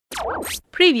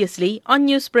Previously on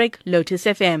Newsbreak, Lotus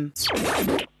FM.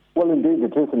 Well, indeed,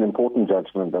 it is an important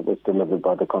judgment that was delivered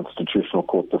by the Constitutional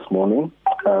Court this morning.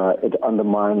 It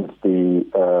undermines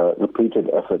the repeated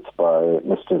efforts by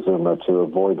Mr. Zuma to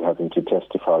avoid having to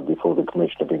testify before the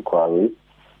Commission of Inquiry.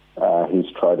 He's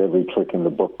tried every trick in the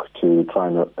book to try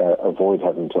and avoid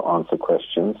having to answer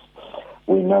questions.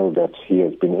 We know that he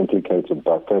has been implicated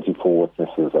by 34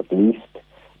 witnesses at least.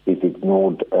 He's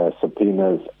ignored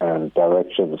subpoenas and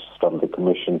directions from the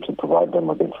Commission to provide them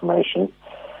with information.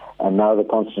 And now the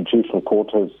Constitutional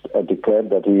Court has declared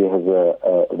that he has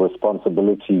a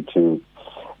responsibility to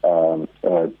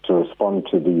respond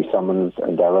to the summons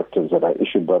and directives that are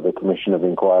issued by the Commission of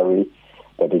Inquiry,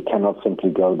 that he cannot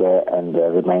simply go there and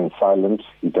remain silent.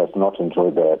 He does not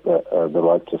enjoy the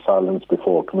right to silence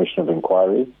before a Commission of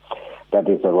Inquiry. That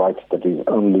is a right that is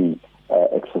only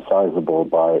exercisable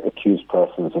by accused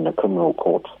persons in a criminal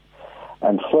court.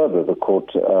 And further, the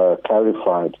court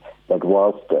clarified that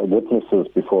whilst witnesses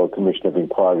before a Commission of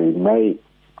Inquiry may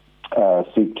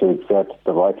seek to exert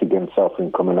the right against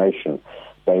self-incrimination,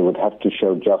 they would have to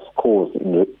show just cause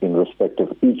in respect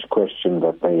of each question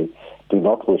that they do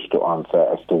not wish to answer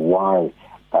as to why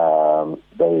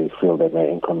they feel they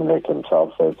may incriminate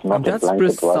themselves. So it's not and that's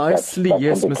precisely,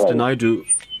 yes, Mr. Naidoo.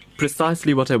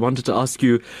 Precisely what I wanted to ask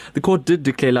you. The court did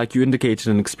declare, like you indicated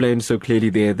and explained so clearly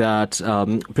there, that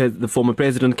the former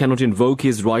president cannot invoke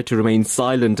his right to remain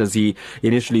silent as he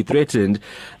initially threatened.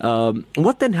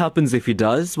 What then happens if he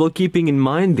does? Well, keeping in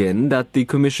mind then that the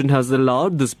Commission has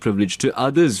allowed this privilege to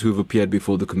others who've appeared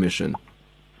before the Commission.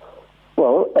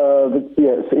 Well,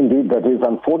 yes, indeed, that is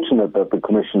unfortunate that the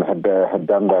Commission had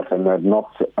done that and had not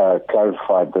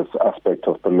clarified this aspect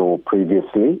of the law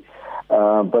previously.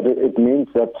 But it means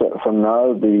that from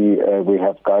now we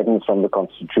have guidance from the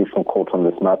Constitutional Court on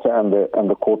this matter, and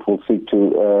the court will seek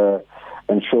to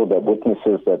ensure that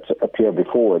witnesses that appear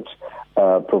before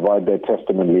it provide their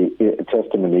testimony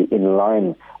in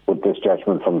line with this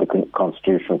judgment from the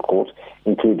Constitutional Court,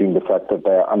 including the fact that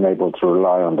they are unable to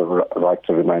rely on the right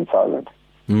to remain silent.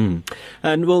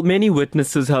 And, well, many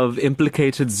witnesses have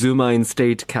implicated Zuma in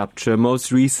state capture.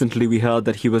 Most recently, we heard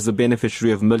that he was a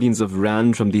beneficiary of millions of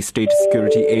rand from the State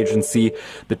Security Agency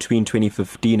between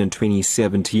 2015 and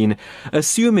 2017.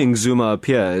 Assuming Zuma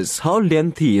appears, how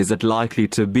lengthy is it likely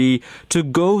to be to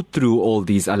go through all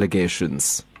these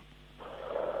allegations?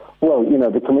 Well,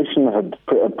 the Commission had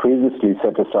previously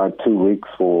set aside 2 weeks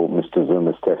for Mr.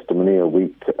 Zuma's testimony, a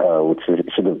week which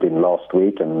should have been last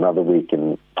week and another week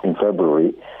in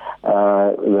February.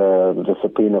 The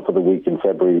subpoena for the week in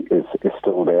February is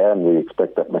still there, and we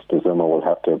expect that Mr. Zuma will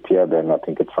have to appear then. I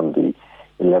think it's from the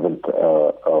 11th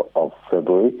of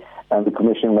February. And the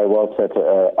Commission may well set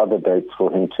other dates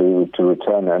for him to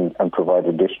return and provide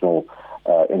additional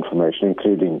information,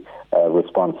 including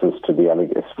responses to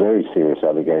the very serious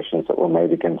allegations that were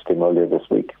made against him earlier this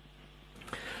week.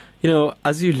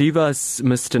 As you leave us,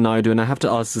 Mr. Naidoo, and I have to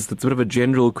ask this, it's sort of a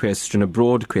general question, a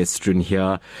broad question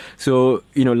here. So,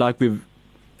 like we've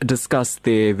discussed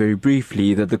there very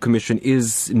briefly, that the Commission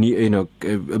is,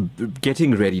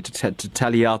 getting ready to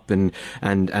tally up and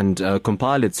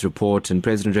compile its report, and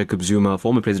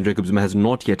former President Jacob Zuma has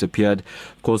not yet appeared.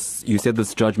 Of course, you said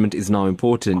this judgment is now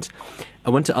important. I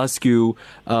want to ask you,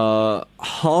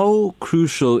 how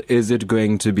crucial is it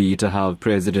going to be to have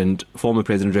former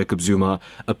President Jacob Zuma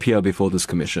appear before this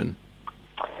Commission?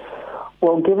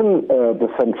 Well, given the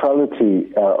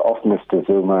centrality of Mr.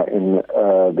 Zuma in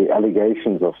the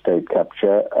allegations of state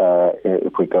capture,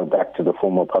 if we go back to the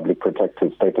former Public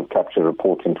Protector's State of Capture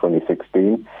report in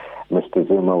 2016, Mr.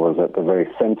 Zuma was at the very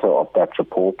center of that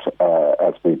report.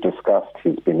 As we've discussed,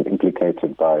 he's been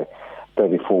implicated by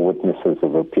 34 witnesses who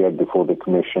have appeared before the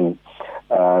Commission.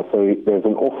 So there's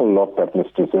an awful lot that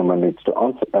Mr. Zuma needs to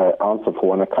answer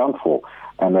for and account for.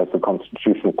 And as the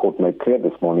Constitutional Court made clear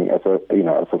this morning, as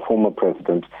a former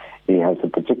president, he has a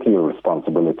particular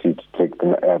responsibility to take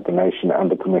the nation and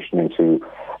the Commission into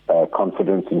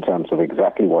confidence in terms of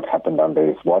exactly what happened under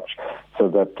his watch, so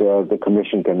that the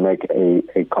Commission can make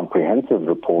a comprehensive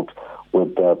report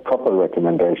with proper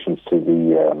recommendations to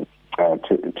the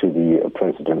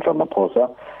President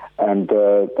Ramaphosa, and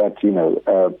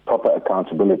that proper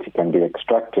accountability can be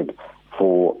extracted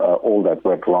for all that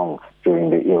went wrong during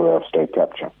the era of state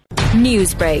capture.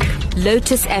 Newsbreak,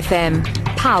 Lotus FM,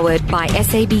 powered by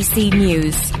SABC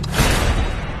News.